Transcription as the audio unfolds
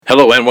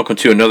Hello and welcome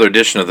to another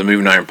edition of the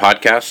Moving Iron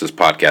Podcast. This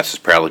podcast is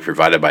proudly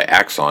provided by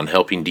Axon,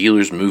 helping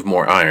dealers move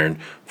more iron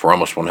for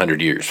almost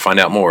 100 years. Find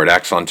out more at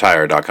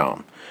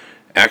axontire.com.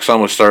 Axon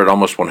was started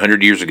almost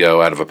 100 years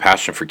ago out of a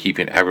passion for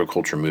keeping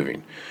agriculture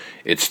moving.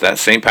 It's that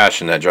same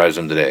passion that drives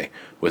them today.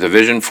 With a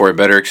vision for a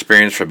better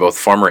experience for both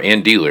farmer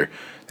and dealer,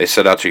 they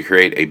set out to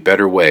create a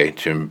better way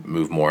to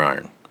move more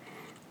iron.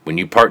 When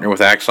you partner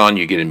with Axon,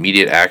 you get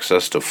immediate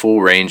access to a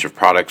full range of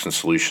products and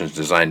solutions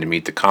designed to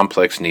meet the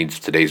complex needs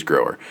of today's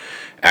grower.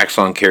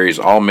 Axon carries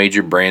all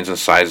major brands and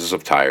sizes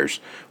of tires,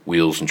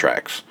 wheels, and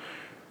tracks.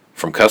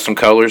 From custom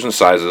colors and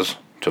sizes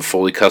to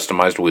fully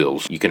customized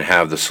wheels, you can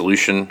have the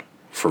solution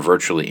for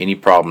virtually any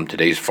problem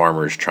today's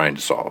farmer is trying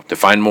to solve. To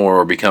find more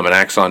or become an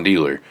Axon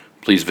dealer,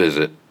 please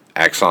visit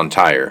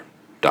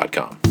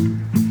axontire.com.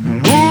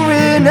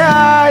 Moving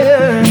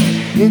iron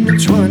in the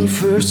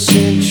 21st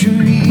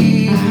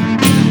century.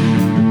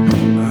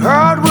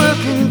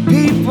 Hard-working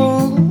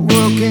people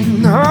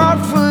working hard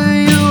for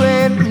you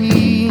and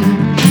me.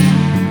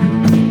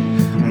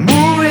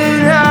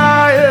 Moving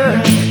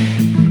iron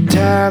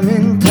time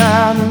and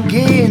time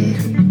again.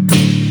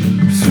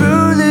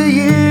 Through the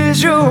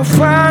years you'll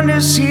find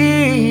us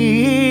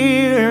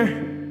here.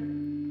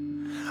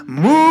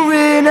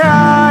 Moving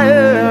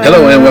iron.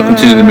 Hello and welcome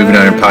to the Moving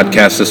Iron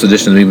Podcast. This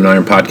edition of the Moving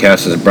Iron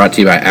Podcast is brought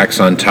to you by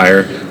Axon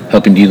Tire,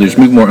 helping dealers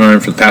move more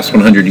iron for the past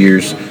 100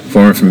 years.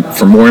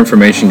 For more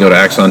information, go to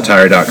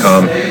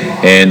axontire.com.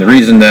 And the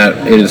reason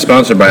that it is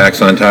sponsored by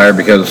Axon Tire,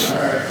 because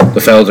the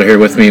fellas are here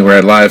with me.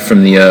 We're live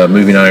from the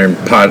Moving Iron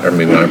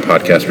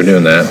Podcast. We're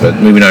doing that, but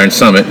Moving Iron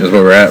Summit is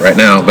where we're at right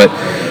now. But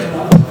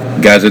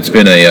guys, it's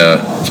been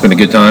a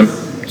good time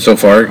so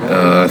far.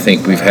 I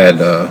think we've had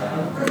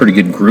a pretty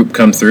good group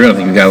come through. I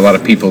think we've got a lot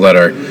of people that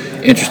are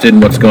interested in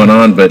what's going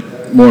on,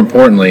 but more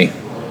importantly,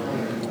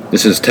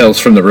 this is Tales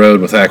from the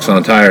Road with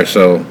Axon Tire,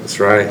 so that's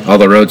right. All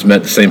the roads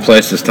met the same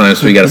place this time,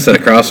 so we got to sit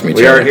across from each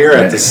other. We are here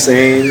at the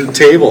same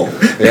table.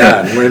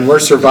 Yeah, and we're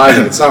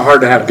surviving. It's not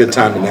hard to have a good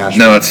time in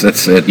Nashville. No, it's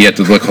you have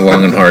to look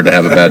long and hard to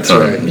have a bad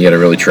time. Right. You got to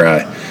really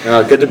try.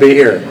 Good to be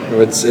here.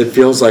 It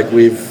feels like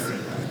we've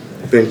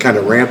been kind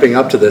of ramping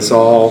up to this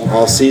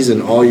all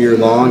season, all year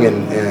long,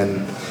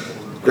 and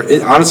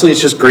honestly,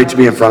 it's just great to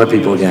be in front of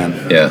people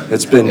again. Yeah,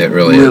 it's been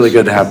really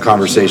good to have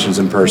conversations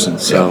in person.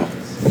 So.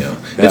 Yeah.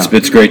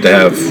 It's great to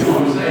have.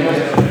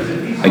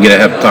 I get to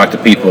have to talk to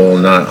people,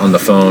 not on the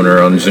phone or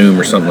on Zoom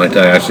or something like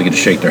that. I actually get to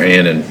shake their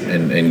hand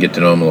and get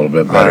to know them a little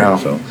bit better. I know.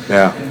 So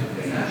yeah.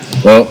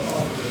 Well,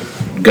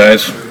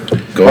 guys,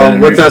 go ahead.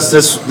 With us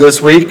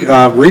this week,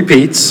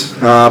 repeats,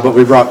 but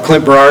we brought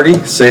Clint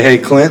Berardi. Say hey,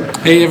 Clint.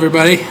 Hey,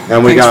 everybody.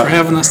 And Thanks for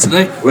having us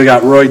today. We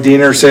got Roy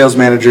Diener, sales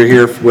manager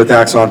here with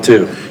Axon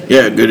too.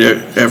 Yeah, good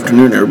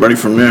afternoon, everybody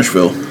from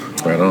Nashville.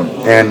 Right on.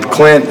 And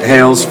Clint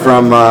hails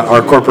from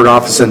our corporate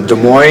office in Des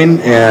Moines,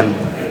 and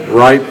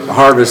ripe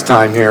harvest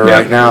time here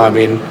right now. I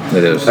mean,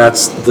 it is.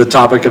 That's the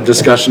topic of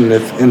discussion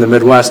in the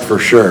Midwest for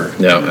sure.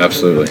 Yeah,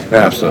 absolutely.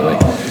 Yeah. Absolutely.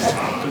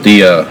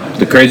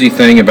 The crazy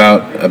thing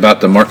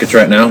about the markets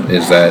right now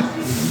is that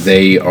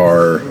they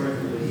are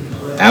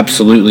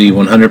absolutely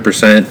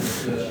 100%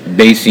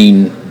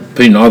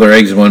 putting all their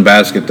eggs in one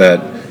basket,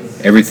 that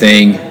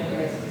everything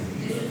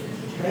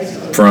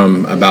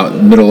from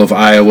about middle of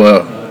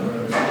Iowa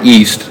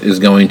east is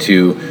going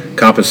to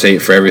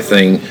compensate for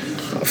everything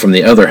from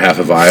the other half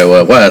of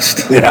Iowa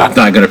west. Not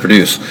going to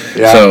produce.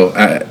 Yeah. So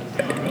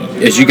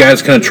as you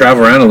guys kind of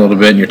travel around a little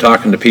bit and you're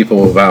talking to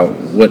people about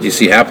what you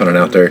see happening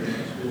out there,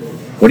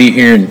 what are you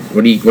hearing?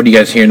 What are you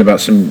guys hearing about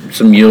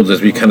some yields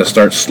as we kind of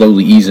start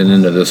slowly easing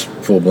into this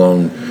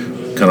full-blown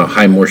kind of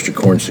high moisture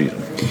corn season?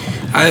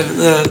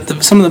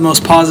 Some of the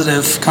most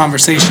positive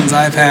conversations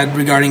I've had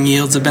regarding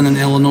yields have been in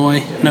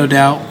Illinois, no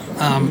doubt.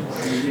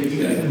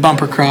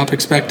 Bumper crop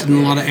expected in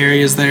a lot of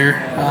areas there.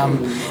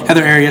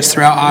 Other areas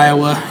throughout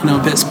Iowa,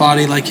 a bit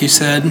spotty, like you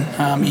said,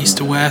 east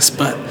to west.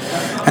 But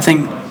I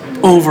think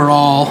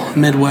overall,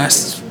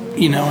 Midwest,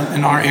 in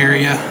our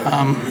area,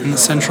 in the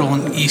central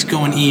and east,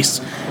 going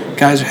east,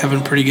 guys are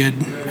having pretty good.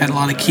 Had a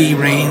lot of key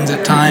rains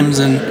at times,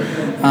 and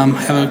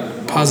have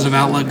a positive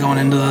outlook going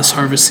into this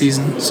harvest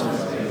season. So.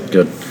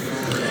 Good.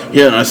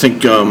 Yeah, and I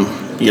think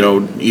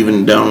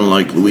even down in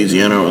like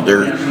Louisiana,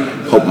 they're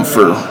hoping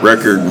for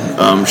record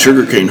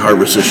sugarcane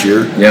harvest this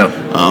year. Yeah.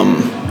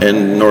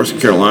 And North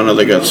Carolina,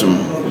 they got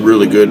some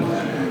really good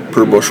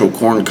per bushel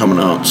corn coming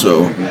out.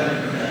 So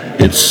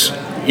it's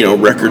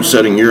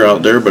record-setting year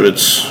out there, but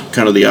it's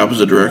kind of the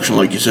opposite direction,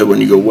 like you said, when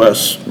you go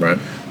west. Right.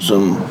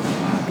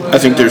 I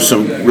think there's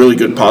some really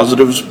good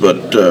positives,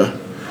 but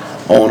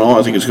all in all,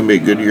 I think it's going to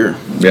be a good year.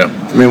 Yeah.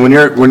 I mean, when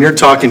you're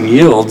talking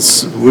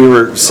yields, we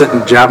were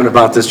sitting jabbing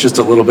about this just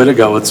a little bit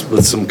ago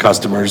with some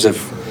customers.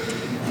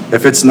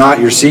 If it's not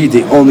your seed,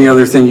 the only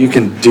other thing you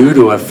can do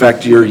to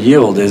affect your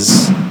yield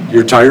is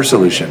your tire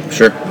solution.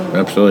 Sure,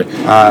 absolutely.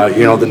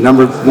 The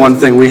number one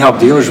thing we help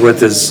dealers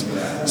with is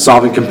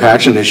solving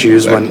compaction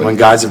issues when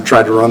guys have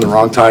tried to run the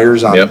wrong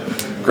tires on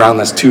ground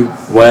that's too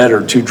wet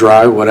or too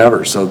dry,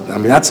 whatever. So, I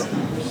mean, that's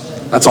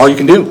all you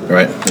can do.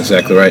 Right,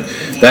 exactly right.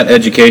 That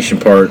education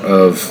part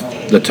of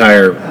the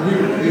tire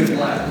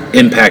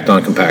impact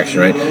on compaction,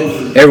 right?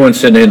 Everyone's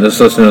sitting in this,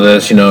 listening to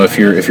this.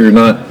 If you're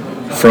not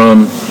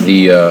from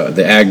the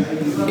ag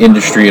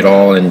industry at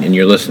all, and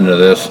you're listening to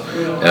this,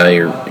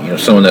 you're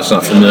someone that's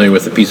not familiar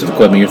with the piece of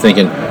equipment. You're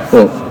thinking,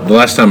 well, the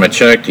last time I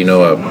checked, a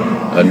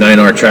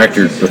 9R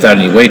tractor without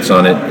any weights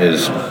on it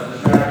is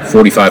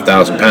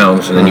 45,000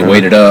 pounds, and then you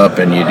weight it up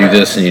and you do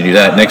this and you do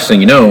that. Next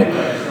thing you know,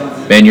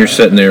 man, you're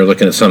sitting there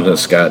looking at something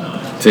that's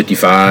got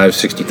 55,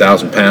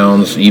 60,000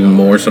 pounds, even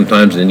more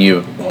sometimes, and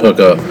you hook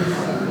a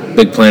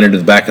big planter to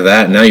the back of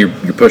that, and now you're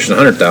pushing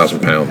 100,000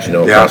 pounds,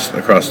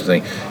 across the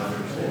thing.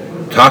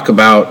 Talk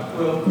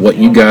about what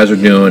you guys are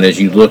doing as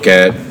you look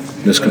at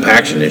this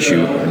compaction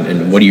issue,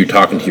 and what are you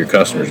talking to your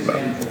customers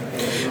about?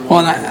 Well,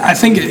 and I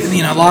think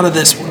a lot of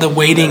this, the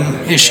weighting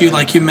issue,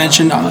 like you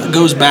mentioned,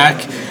 goes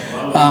back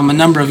a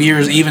number of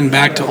years, even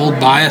back to old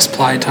bias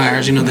ply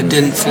tires, that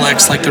didn't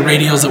flex like the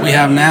radials that we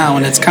have now,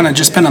 and it's kind of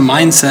just been a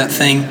mindset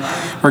thing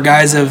where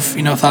guys have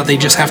thought they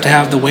just have to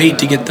have the weight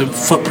to get the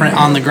footprint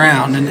on the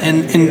ground, and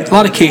in a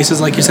lot of cases,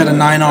 like you said, a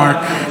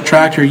 9R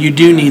tractor, you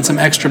do need some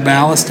extra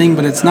ballasting,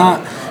 but it's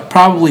not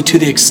probably to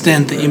the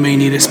extent that you may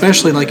need,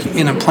 especially like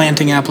in a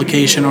planting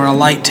application or a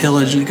light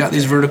tillage. You've got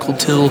these vertical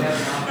till,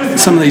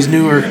 some of these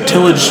newer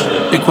tillage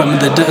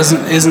equipment that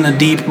isn't a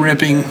deep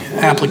ripping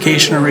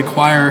application or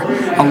require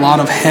a lot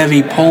of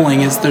heavy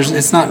pulling.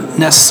 It's not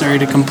necessary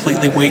to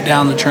completely weight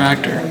down the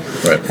tractor.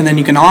 Right. And then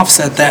you can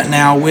offset that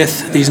now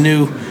with these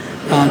new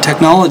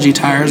technology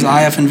tires,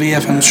 IF and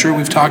VF. I'm sure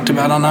we've talked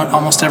about on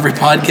almost every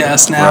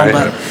podcast now, Right.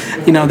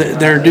 But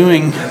they're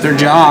doing their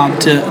job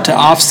to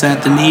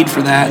offset the need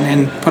for that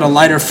and put a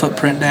lighter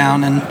footprint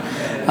down, and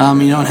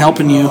and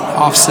helping you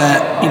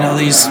offset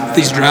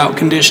these drought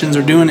conditions,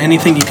 or doing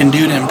anything you can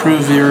do to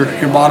improve your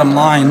bottom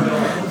line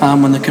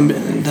when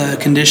the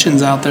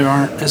conditions out there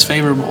aren't as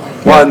favorable.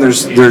 Well, and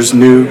there's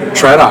new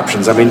tread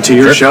options. I mean, to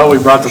your show,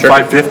 we brought the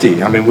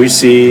 550. I mean, we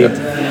see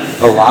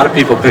a lot of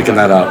people picking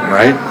that up,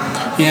 right?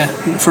 Yeah,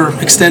 for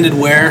extended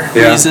wear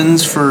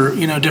reasons, for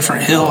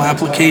different hill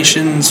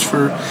applications,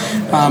 for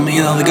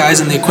the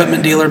guys in the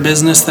equipment dealer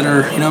business that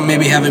are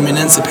maybe have a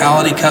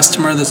municipality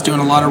customer that's doing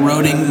a lot of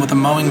roading with a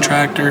mowing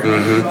tractor,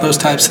 those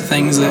types of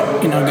things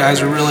that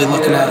guys are really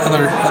looking at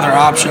other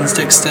options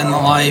to extend the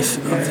life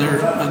of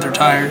their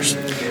tires.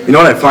 You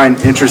know what I find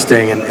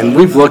interesting, and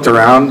we've looked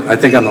around. I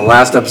think on the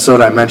last episode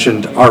I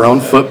mentioned our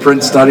own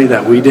footprint study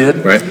that we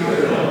did. Right.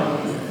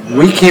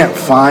 We can't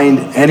find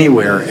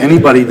anywhere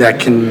anybody that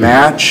can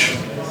match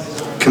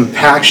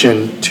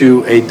compaction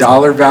to a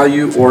dollar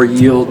value or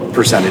yield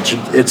percentage.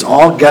 It's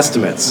all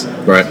guesstimates.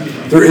 Right.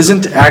 There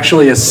isn't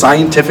actually a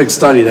scientific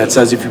study that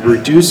says if you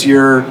reduce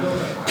your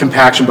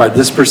compaction by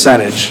this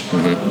percentage,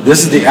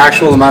 this is the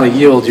actual amount of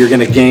yield you're going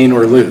to gain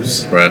or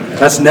lose. Right.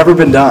 That's never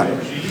been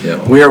done.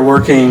 Yeah. We are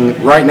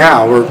working right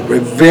now,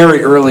 we're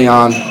very early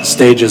on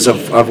stages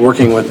of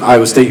working with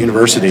Iowa State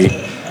University,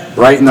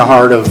 right in the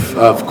heart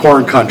of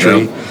corn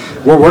country. Yeah.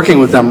 We're working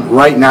with them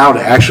right now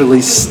to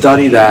actually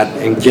study that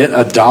and get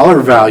a dollar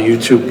value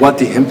to what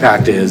the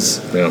impact is,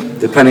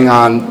 depending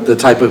on the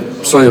type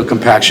of soil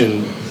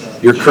compaction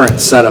your current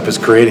setup is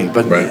creating.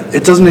 But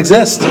it doesn't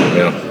exist.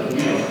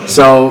 Yeah.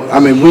 So, I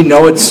mean, we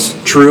know it's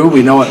true,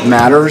 we know it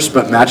matters,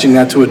 but matching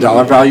that to a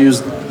dollar value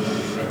is,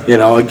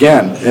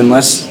 again,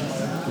 unless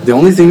the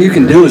only thing you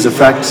can do is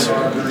affect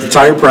the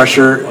tire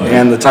pressure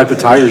and the type of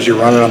tires you're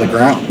running on the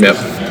ground. Yep.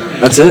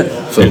 That's it.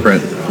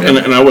 Footprint.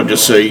 And I would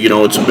just say,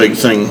 it's a big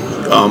thing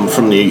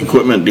from the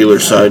equipment dealer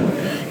side.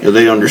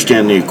 They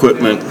understand the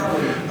equipment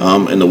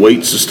and the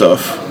weights and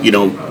stuff.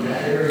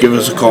 Give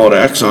us a call at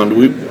Axon.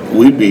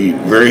 We'd be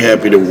very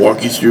happy to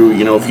walk you through,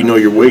 if you know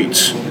your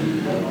weights,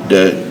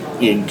 that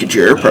you get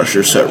your air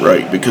pressure set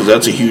right, because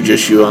that's a huge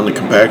issue on the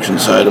compaction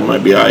side. It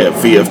might be IF,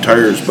 VF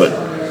tires, but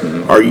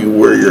are you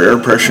where your air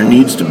pressure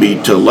needs to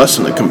be to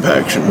lessen the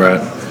compaction?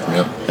 Right.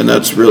 Yep. And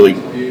that's really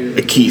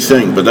a key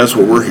thing, but that's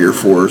what we're here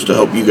for, is to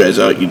help you guys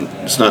out.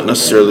 It's not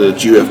necessarily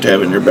that you have to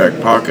have it in your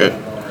back pocket.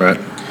 Right.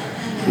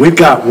 We've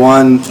got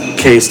one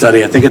case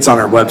study, I think it's on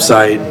our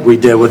website, we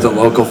did with a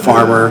local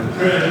farmer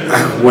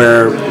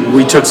where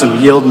we took some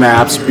yield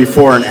maps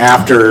before and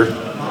after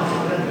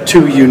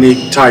two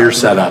unique tire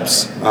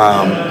setups.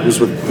 It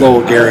was with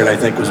Lowell Garrett, I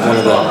think, was one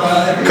of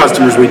the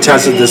customers we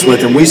tested this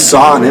with, and we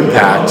saw an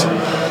impact.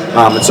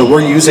 And so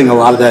we're using a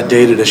lot of that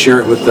data to share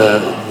it with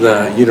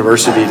the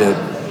university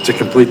to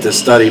complete this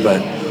study.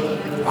 But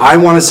I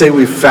want to say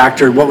we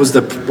factored, what was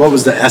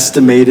the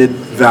estimated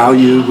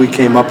value we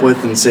came up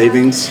with in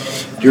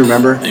savings? Do you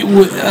remember?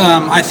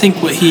 I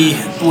think what he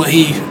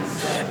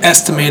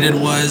estimated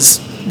was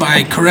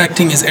by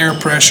correcting his air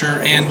pressure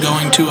and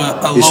going to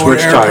a lower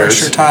air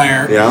pressure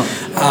tire,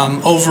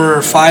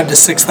 over 5,000 to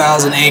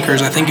 6,000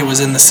 acres. I think it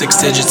was in the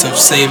 6 digits of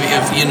saving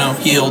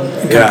of yield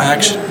and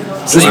compaction.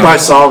 Just by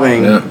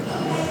solving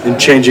and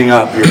changing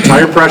up your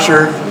tire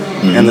pressure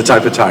and the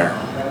type of tire.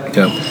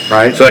 Yeah.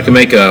 Right. So I can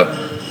make a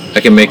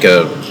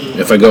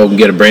if I go and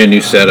get a brand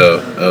new set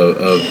of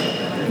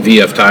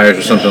VF tires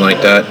or something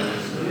like that,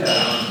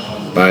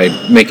 by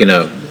making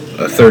a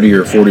 $30,000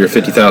 or $40,000 or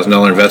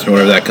 $50,000 investment,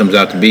 whatever that comes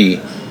out to be.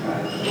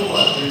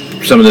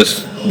 Some of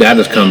this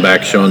data's come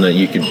back showing that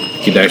you could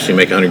actually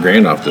make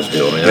 $100,000 off this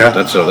deal. I mean,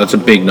 that's a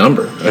big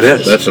number. It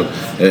is. Especially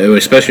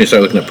when you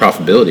start looking at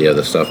profitability of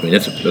this stuff. I mean,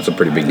 that's a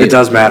pretty big deal. It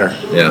does matter.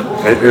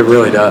 Yeah, it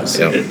really does.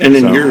 Yeah. And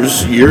in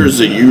years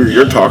that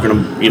you're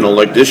talking,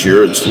 like this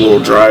year, it's a little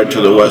dry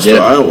to the west of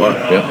Iowa.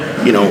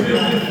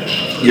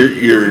 Yeah.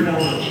 Your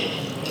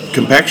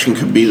compaction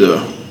could be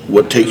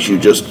what takes you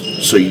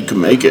just so you can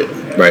make it.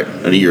 Right.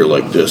 In a year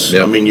like this.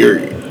 Yeah. I mean,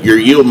 your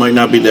yield might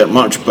not be that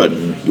much, but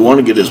you want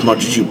to get as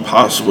much as you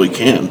possibly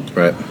can.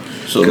 Right.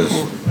 So,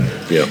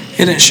 yeah.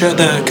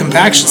 The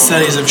compaction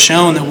studies have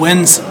shown that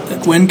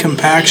when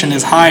compaction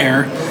is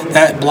higher,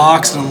 that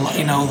blocks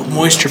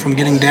moisture from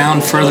getting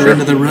down further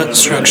into the root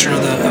structure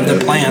of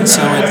the plant.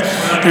 So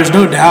there's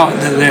no doubt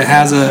that it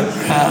has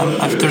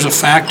there's a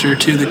factor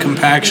to the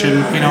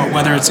compaction.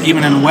 Whether it's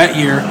even in a wet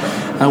year.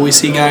 We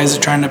see guys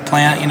trying to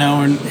plant,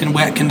 in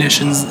wet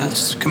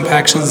conditions,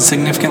 compaction is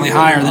significantly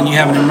higher. Then you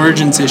have an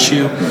emergence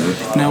issue,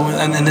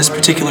 And in this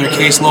particular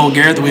case, Lowell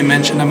Garrett that we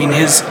mentioned, I mean,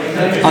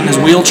 on his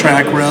wheel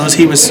track rows,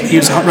 he was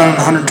running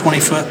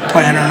 120-foot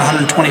planter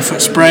and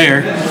 120-foot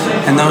sprayer,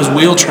 and those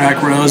wheel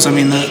track rows, I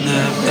mean,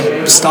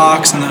 the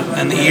stalks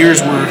and the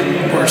ears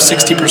were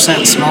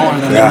 60% smaller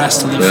than the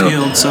rest of the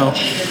field. So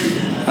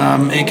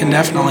it can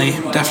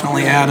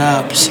definitely add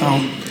up.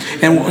 So.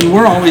 And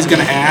we're always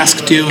going to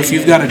ask, too, if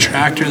you've got a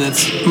tractor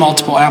that's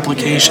multiple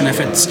application, if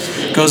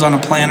it goes on a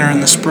planter in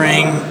the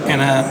spring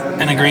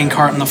and a grain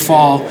cart in the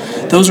fall,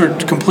 those are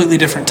completely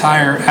different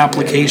tire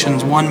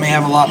applications. One may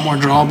have a lot more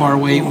drawbar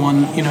weight,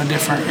 one,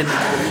 different.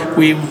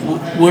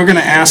 We're going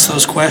to ask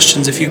those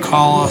questions. If you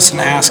call us and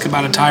ask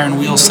about a tire and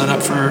wheel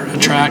setup for a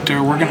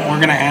tractor, we're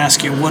going to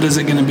ask you, what is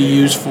it going to be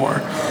used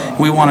for?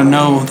 We want to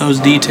know those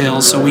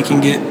details so we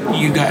can get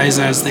you guys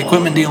as the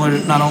equipment dealer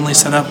not only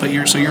set up, but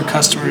so your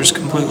customer is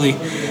completely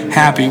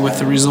happy with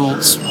the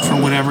results for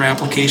whatever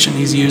application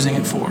he's using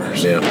it for.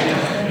 Yeah.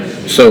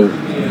 So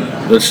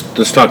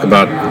let's talk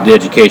about the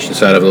education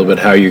side of it a little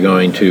bit. How you're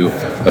going to,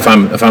 if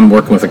I'm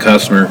working with a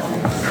customer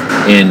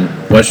in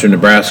western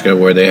Nebraska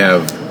where they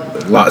have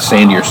a lot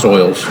sandier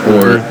soils,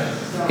 or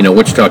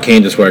Wichita,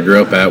 Kansas, where I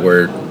grew up at,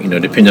 where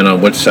depending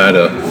on which side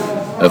of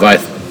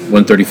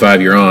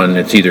I-135 you're on,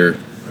 it's either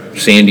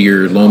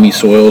sandier, loamy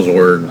soils,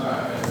 or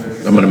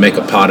I'm going to make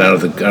a pot out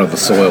of the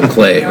soil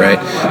clay, right?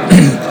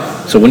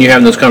 So when you're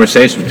having those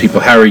conversations with people,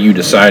 how are you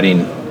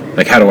deciding,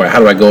 like, how do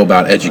I go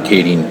about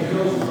educating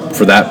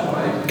for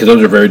that? Because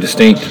those are very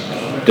distinct,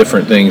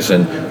 different things,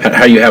 and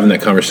how are you having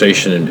that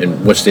conversation,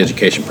 and what's the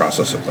education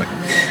process look like?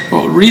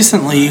 Well,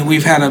 recently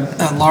we've had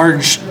a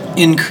large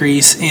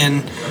increase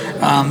in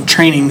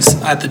trainings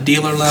at the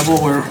dealer level,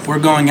 where we're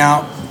going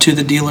out to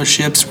the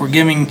dealerships, we're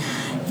giving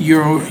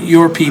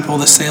your people,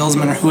 the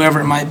salesmen or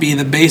whoever it might be,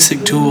 the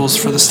basic tools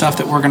for the stuff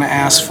that we're going to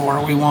ask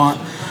for. We want,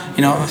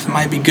 if it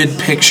might be good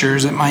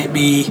pictures, it might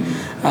be,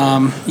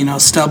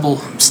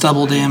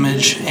 stubble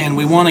damage, and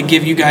we want to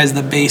give you guys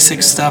the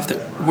basic stuff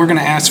that we're going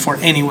to ask for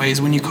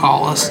anyways when you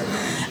call us,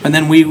 and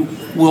then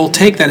we'll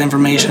take that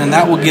information, and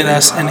that will get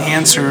us an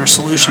answer or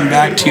solution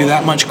back to you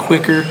that much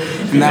quicker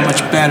and that much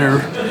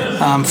better.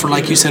 For,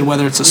 like you said,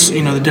 whether it's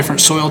the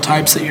different soil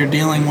types that you're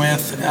dealing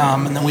with,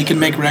 and then we can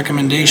make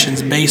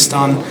recommendations based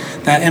on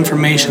that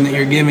information that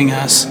you're giving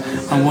us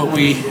on what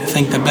we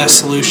think the best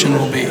solution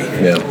will be.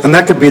 Yeah. And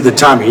that could be the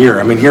time of year.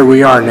 I mean, here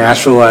we are in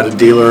Nashville at a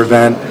dealer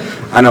event.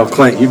 I know,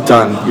 Clint, you've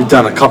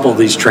done a couple of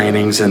these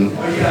trainings, and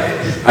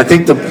I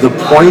think the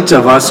point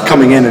of us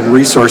coming in and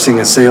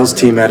resourcing a sales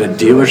team at a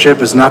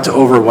dealership is not to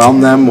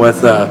overwhelm them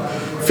with a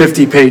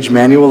 50-page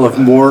manual of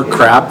more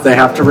crap they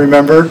have to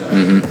remember.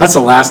 Mm-hmm. That's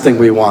the last thing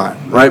we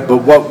want, right? But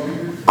what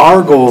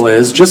our goal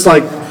is, just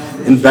like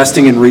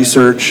investing in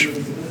research,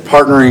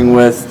 partnering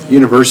with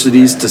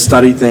universities to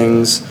study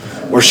things,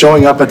 or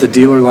showing up at the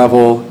dealer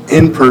level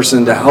in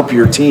person to help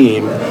your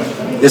team,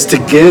 is to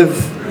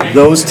give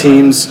those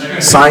teams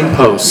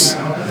signposts.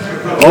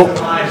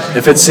 Oh,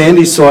 if it's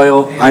sandy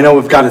soil, I know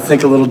we've got to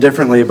think a little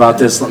differently about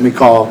this. Let me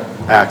call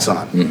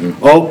Axon. Mm-hmm.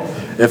 Oh,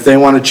 if they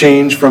want to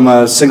change from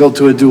a single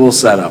to a dual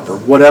setup or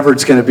whatever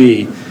it's going to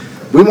be,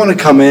 we want to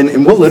come in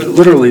and we'll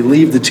literally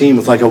leave the team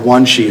with like a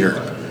one-sheeter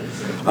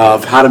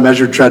of how to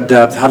measure tread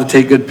depth, how to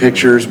take good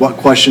pictures, what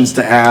questions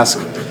to ask,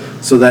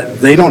 so that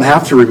they don't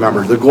have to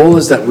remember. The goal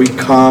is that we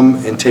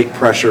come and take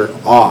pressure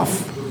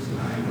off,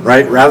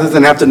 right? Rather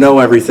than have to know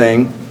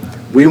everything,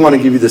 we want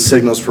to give you the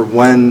signals for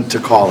when to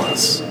call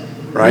us,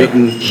 right?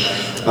 And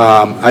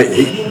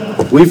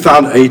we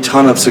found a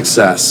ton of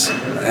success.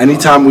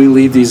 Anytime we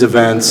leave these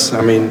events,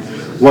 I mean,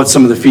 what's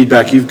some of the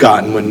feedback you've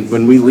gotten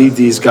when we leave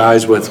these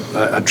guys with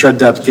a tread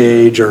depth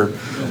gauge or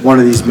one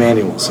of these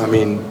manuals? I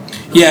mean,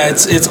 yeah,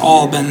 it's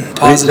all been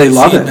positive they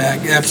love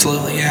feedback.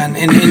 Absolutely, yeah.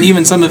 And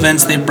even some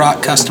events they've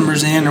brought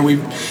customers in, or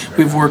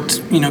we've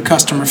worked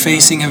customer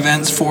facing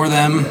events for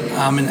them,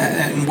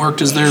 and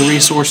worked as their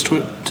resource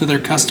to their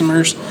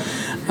customers.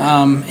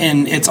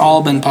 And it's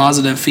all been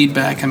positive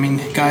feedback. I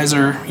mean, guys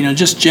are,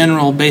 just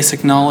general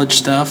basic knowledge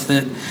stuff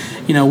that,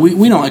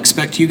 we don't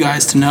expect you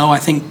guys to know. I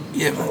think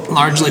it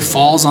largely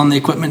falls on the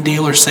equipment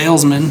dealer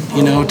salesman,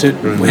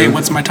 hey,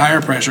 what's my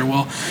tire pressure?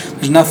 Well,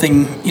 there's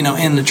nothing,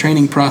 in the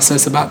training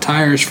process about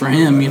tires for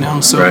him,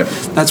 so Right.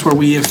 that's where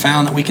we have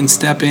found that we can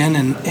step in,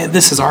 and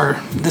this is our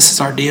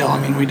deal.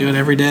 I mean, we do it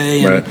every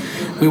day, and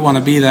we want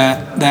to be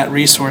that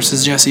resource,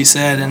 as Jesse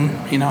said, and,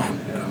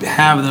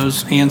 have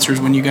those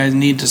answers when you guys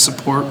need to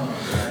support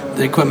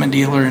the equipment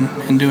dealer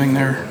in doing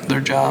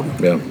their job.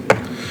 Yeah.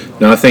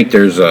 No, I think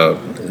there's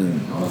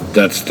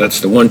that's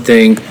the one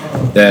thing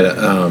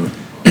that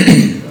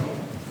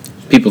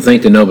people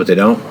think they know, but they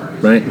don't,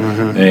 right?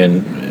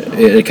 And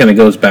it kind of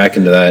goes back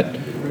into that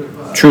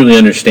truly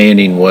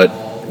understanding what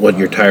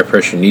your tire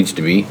pressure needs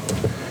to be.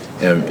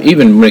 And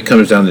even when it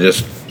comes down to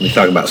just, we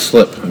talk about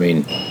slip, I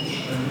mean,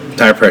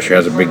 tire pressure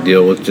has a big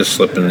deal with just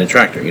slipping in the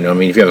tractor. I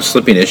mean, if you have a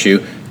slipping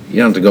issue, you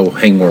don't have to go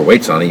hang more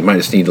weights on it. You might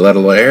just need to let a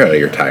little air out of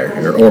your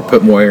tire or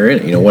put more air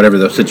in it, whatever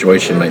the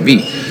situation might be.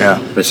 Yeah.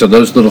 But so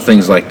those little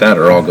things like that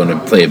are all going to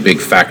play a big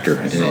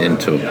factor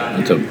into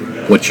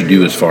what you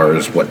do as far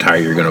as what tire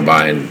you're going to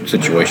buy and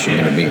situation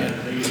you're going to be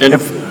in. And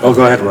go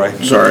ahead, Roy.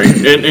 sorry,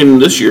 and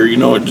this year,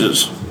 it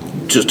just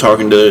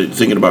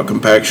thinking about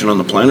compaction on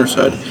the planter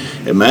side,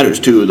 it matters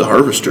too, the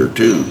harvester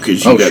too,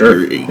 because you Oh, got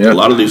sure. a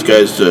lot of these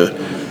guys to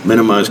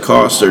minimize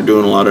costs. They're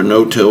doing a lot of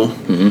no-till.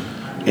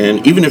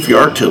 And even if you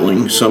are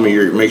tilling,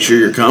 make sure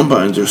your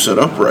combines are set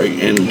up right.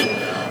 And,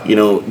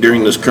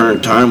 during this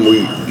current time,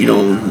 the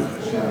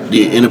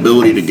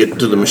inability to get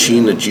to the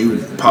machine that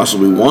you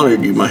possibly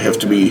wanted, you might have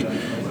to be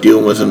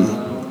dealing with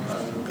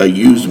a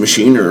used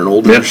machine or an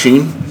older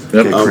machine.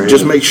 Yep.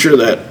 Just make sure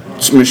that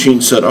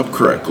machine's set up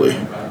correctly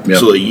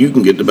so that you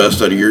can get the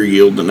best out of your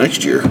yield the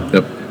next year.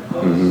 Yep.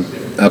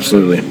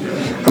 Absolutely.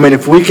 I mean,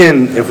 if we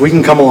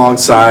can come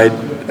alongside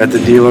at the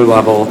dealer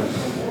level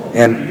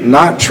and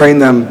not train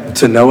them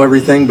to know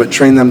everything, but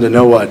train them to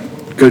know what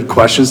good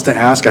questions to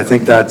ask, I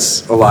think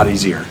that's a lot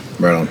easier.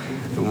 Right on.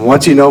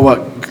 Once you know what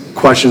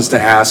questions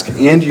to ask,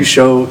 and you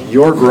show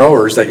your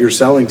growers that you're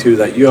selling to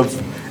that you have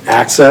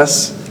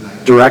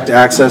direct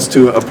access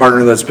to a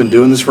partner that's been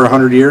doing this for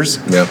 100 years,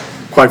 Yeah.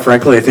 quite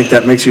frankly, I think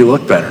that makes you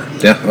look better.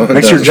 Yeah. Oh, it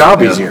Makes your does.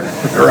 job Yeah. easier,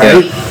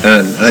 right? Yeah.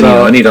 And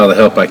I need all the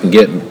help I can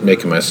get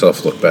making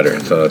myself look better.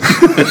 So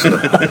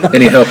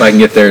any help I can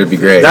get there would be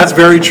great. That's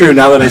very true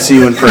now that I see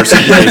you in person.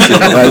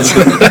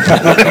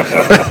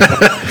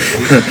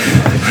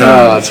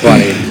 Oh, that's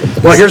funny.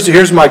 Well,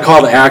 here's my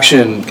call to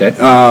action. Okay.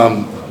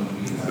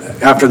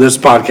 After this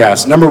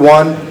podcast. Number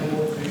one,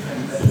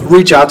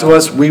 reach out to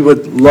us. We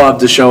would love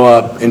to show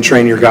up and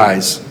train your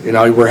guys.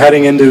 We're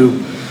heading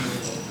into,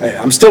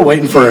 I'm still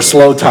waiting for a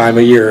slow time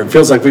a year. It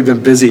feels like we've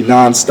been busy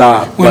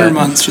nonstop. Winter but-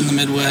 months in the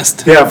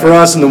Midwest. Yeah, for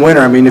us in the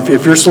winter, I mean, if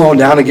you're slowing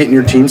down and getting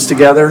your teams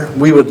together,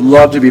 we would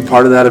love to be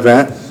part of that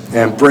event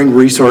and bring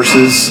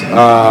resources,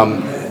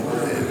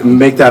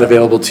 make that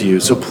available to you.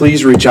 So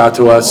please reach out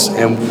to us,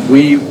 and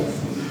we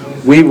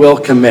will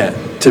commit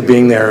to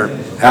being there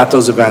at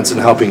those events and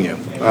helping you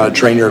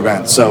train your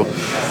events. So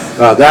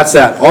that's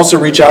that. Also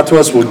reach out to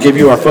us. We'll give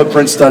you our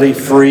footprint study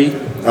free.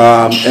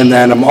 And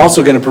then I'm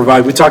also going to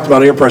provide, we talked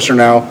about air pressure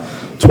now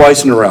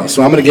twice in a row.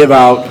 So I'm going to give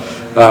out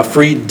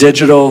free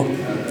digital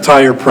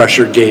tire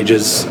pressure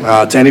gauges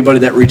to anybody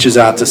that reaches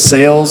out to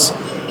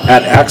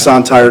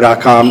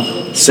sales@axontire.com.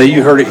 Say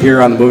you heard it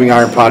here on the Moving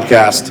Iron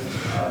Podcast,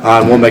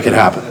 and we'll make it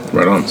happen.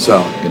 Right on.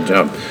 So good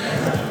job.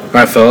 All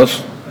right,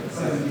 fellas.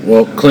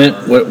 Well, Clint,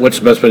 what's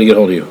the best way to get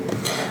hold of you?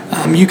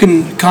 You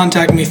can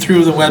contact me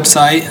through the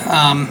website.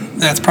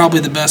 That's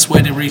probably the best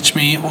way to reach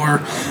me, or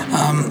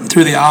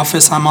through the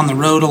office. I'm on the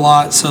road a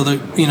lot, so the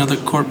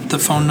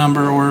phone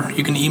number, or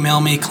you can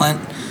email me,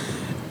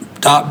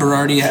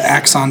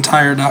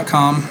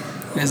 clint.berardi@axontire.com,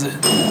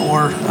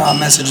 or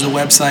message the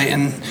website,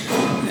 and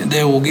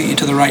they will get you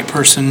to the right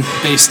person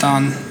based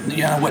on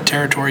what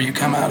territory you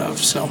come out of.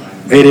 So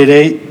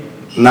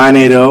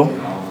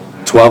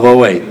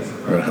 888-980-1208.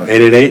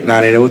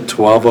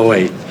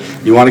 888-980-1208.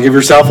 You want to give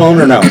your cell phone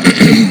or no?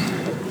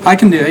 I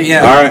can do it,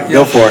 yeah. All right,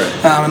 go for it.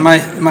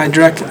 My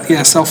direct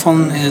cell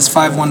phone is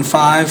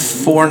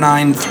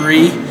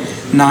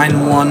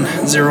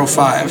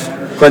 515-493-9105.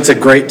 Clint's a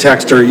great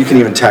texter. You can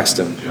even text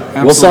him.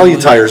 We'll sell you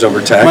tires over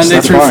text. Monday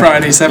That's through fine.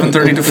 Friday,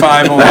 7:30 to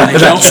 5 only.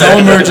 No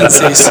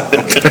emergencies.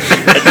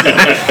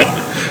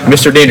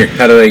 Mr. Diener,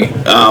 how do they get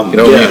hold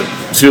of you?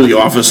 Through the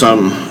office,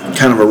 I'm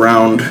kind of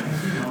around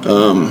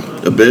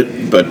a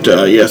bit, but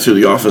through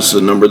the office,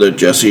 the number that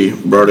Jesse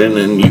brought in,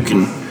 and you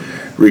can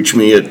reach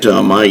me at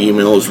my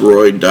email is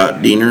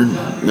roy.diener,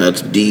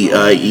 that's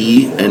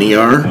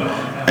DIENER,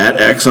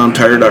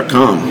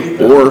 @axontire.com,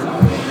 or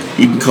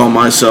you can call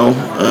my cell,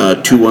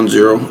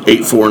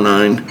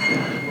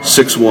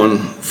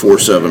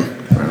 210-849-6147.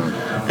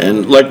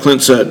 And like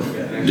Clint said,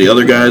 the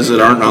other guys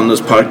that aren't on this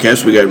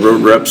podcast, we got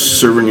road reps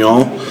serving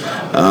y'all,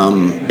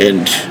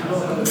 and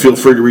feel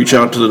free to reach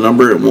out to the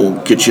number and we'll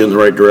get you in the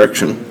right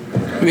direction.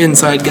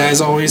 Inside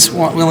guys always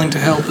willing to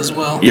help as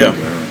well. Yeah.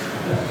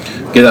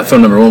 Give that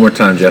phone number one more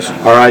time, Jesse.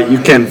 All right, you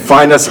can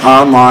find us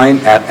online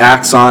at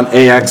Axon,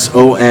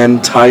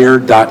 AXON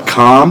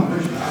tire.com.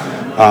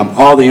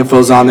 All the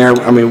info's on there.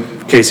 I mean,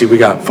 Casey, we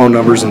got phone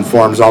numbers and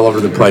forms all over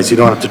the place. You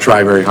don't have to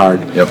try very hard.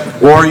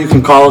 Yep. Or you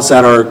can call us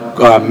at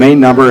our main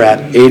number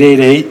at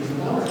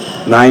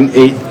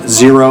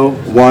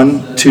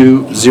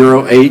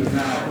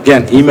 888-980-1208.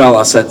 Again, email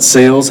us at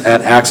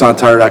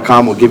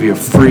sales@axontire.com. We'll give you a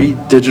free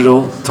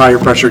digital tire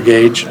pressure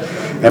gauge,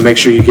 and make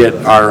sure you get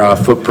our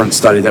footprint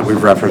study that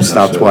we've referenced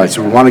now twice.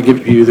 So we want to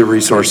give you the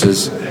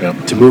resources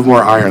to move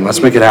more iron.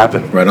 Let's make it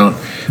happen. Right on.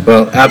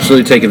 Well,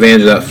 absolutely take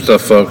advantage of that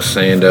stuff, folks.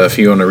 And if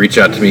you want to reach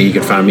out to me, you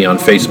can find me on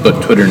Facebook,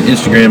 Twitter, and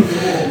Instagram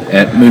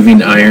at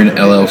Moving Iron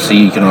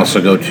LLC. You can also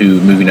go to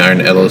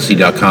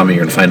movingironllc.com, and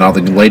you're going to find all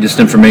the latest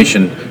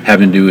information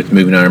having to do with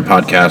Moving Iron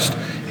podcast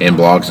and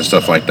blogs and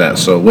stuff like that.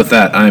 So with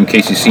that, I'm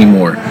Casey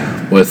Seymour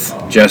with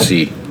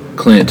Jesse,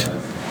 Clint,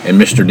 and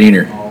Mr.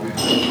 Diener.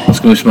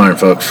 Let's move some iron,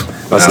 folks.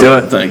 Let's do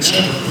it. Thanks.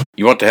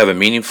 You want to have a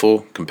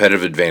meaningful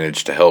competitive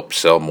advantage to help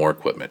sell more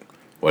equipment.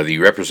 Whether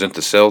you represent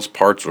the sales,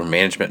 parts, or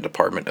management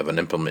department of an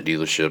implement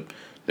dealership,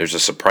 there's a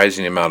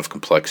surprising amount of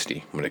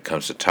complexity when it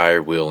comes to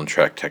tire, wheel, and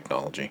track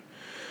technology.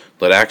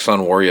 Let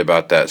Axon worry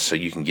about that so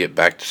you can get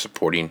back to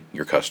supporting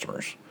your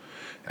customers.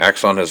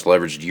 Axon has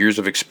leveraged years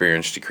of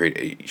experience to create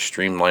a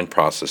streamlined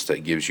process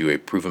that gives you a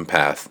proven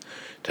path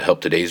to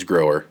help today's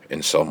grower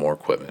and sell more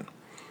equipment.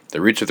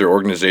 The roots of their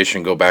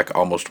organization go back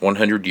almost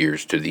 100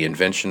 years to the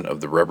invention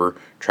of the rubber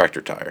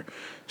tractor tire.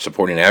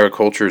 Supporting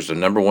agriculture is the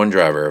number one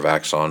driver of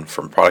Axon,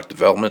 from product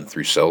development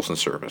through sales and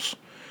service.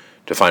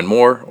 To find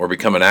more or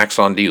become an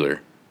Axon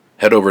dealer,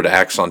 head over to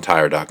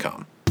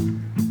axontire.com.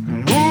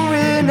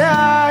 Moving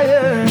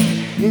higher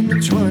in the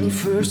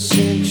 21st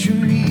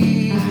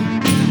century.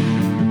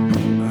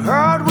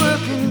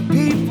 Hard-working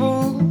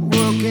people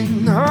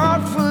working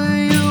hard for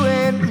you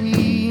and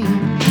me.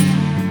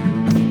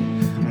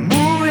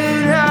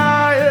 Moving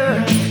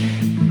higher,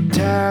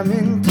 time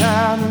and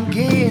time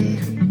again.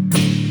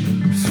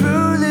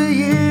 Through the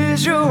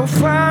years you'll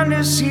find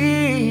us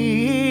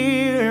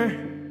here.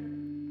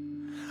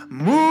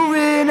 Moving